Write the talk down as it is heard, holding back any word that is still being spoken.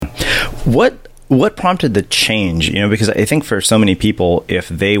What prompted the change? Because I think for so many people, if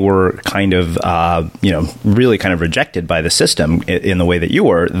they were kind of, really kind of rejected by the system in the way that you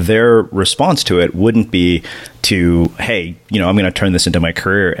were, their response to it wouldn't be to, hey, I'm going to turn this into my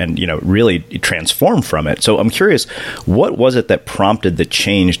career and, really transform from it. So I'm curious, what was it that prompted the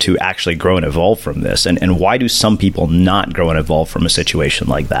change to actually grow and evolve from this? And why do some people not grow and evolve from a situation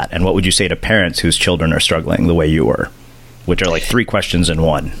like that? And what would you say to parents whose children are struggling the way you were? Which are like 3 questions in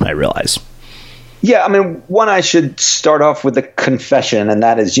one, I realize. Yeah, I mean, one, I should start off with a confession, and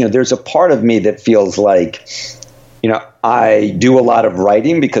that is, there's a part of me that feels like, I do a lot of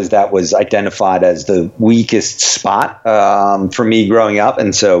writing because that was identified as the weakest spot for me growing up.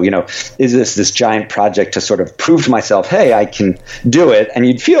 And so, is this giant project to sort of prove to myself, hey, I can do it? And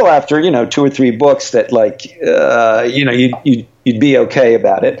you'd feel after, 2 or 3 books that you'd be okay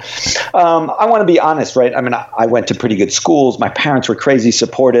about it. I want to be honest, right? I mean, I went to pretty good schools. My parents were crazy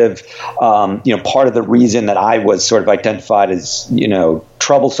supportive. Part of the reason that I was sort of identified as,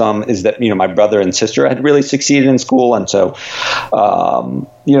 troublesome is that, my brother and sister had really succeeded in school. And so, some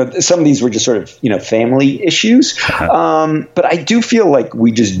of these were just sort of, family issues. But I do feel like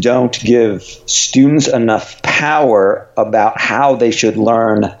we just don't give students enough power about how they should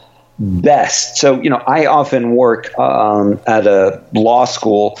learn best. So, I often work at a law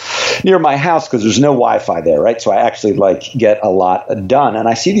school near my house because there's no Wi-Fi there, right? So I actually get a lot done. And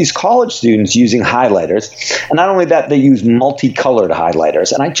I see these college students using highlighters. And not only that, they use multicolored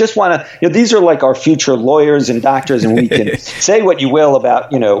highlighters. And I just want to, these are like our future lawyers and doctors, and we can say what you will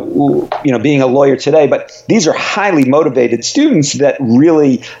about, being a lawyer today, but these are highly motivated students that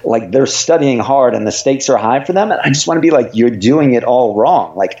really, they're studying hard and the stakes are high for them. And I just want to be like, you're doing it all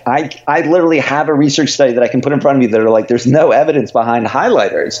wrong. I literally have a research study that I can put in front of me that are like, there's no evidence behind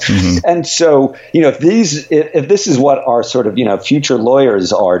highlighters. Mm-hmm. And so, if this is what our sort of, future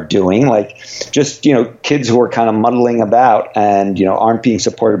lawyers are doing, just, kids who are kind of muddling about and, aren't being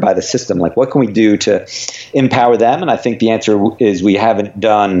supported by the system, what can we do to empower them? And I think the answer is we haven't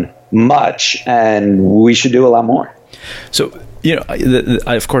done much, and we should do a lot more. So,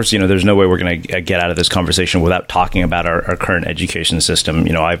 of course, there's no way we're going to get out of this conversation without talking about our current education system.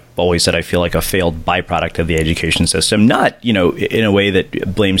 I've always said I feel like a failed byproduct of the education system, not, in a way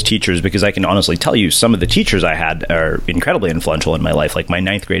that blames teachers, because I can honestly tell you some of the teachers I had are incredibly influential in my life. Like my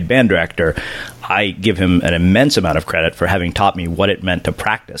 9th grade band director, I give him an immense amount of credit for having taught me what it meant to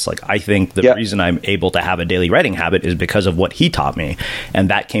practice. I think the reason I'm able to have a daily writing habit is because of what he taught me.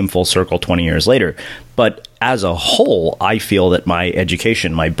 And that came full circle 20 years later. But as a whole, I feel that my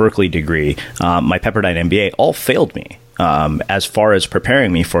education, my Berkeley degree, my Pepperdine MBA all failed me as far as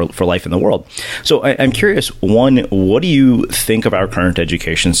preparing me for life in the world. So I'm curious, one, what do you think of our current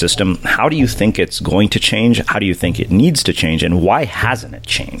education system? How do you think it's going to change? How do you think it needs to change? And why hasn't it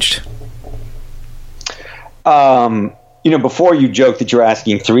changed? Before you joked that you're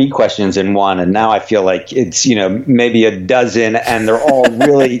asking 3 questions in one, and now I feel like it's, maybe a dozen, and they're all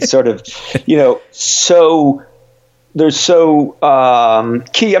really sort of, they're so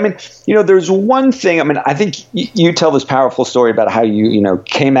key. I mean, there's one thing. I mean, I think you tell this powerful story about how you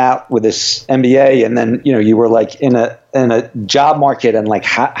came out with this MBA, and then you were in a job market, and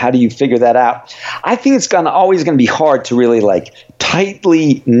how do you figure that out? I think it's always going to be hard to really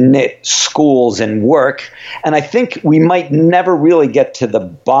tightly knit schools and work, and I think we might never really get to the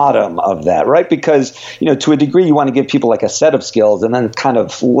bottom of that, right? Because to a degree, you want to give people a set of skills, and then kind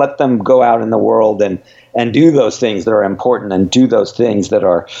of let them go out in the world and do those things that are important and do those things that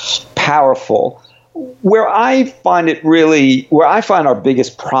are powerful. Where I find our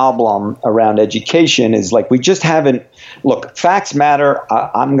biggest problem around education is we just haven't, look, facts matter.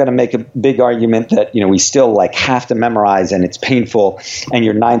 I'm going to make a big argument that, we still have to memorize, and it's painful. And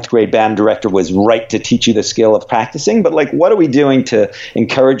your 9th grade band director was right to teach you the skill of practicing. But what are we doing to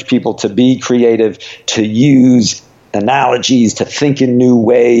encourage people to be creative, to use analogies, to think in new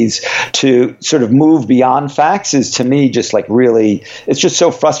ways, to sort of move beyond facts? Is to me just really, it's just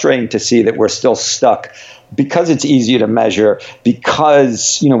so frustrating to see that we're still stuck because it's easier to measure,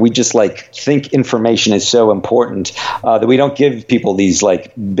 because we just think information is so important that we don't give people these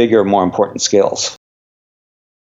bigger, more important skills.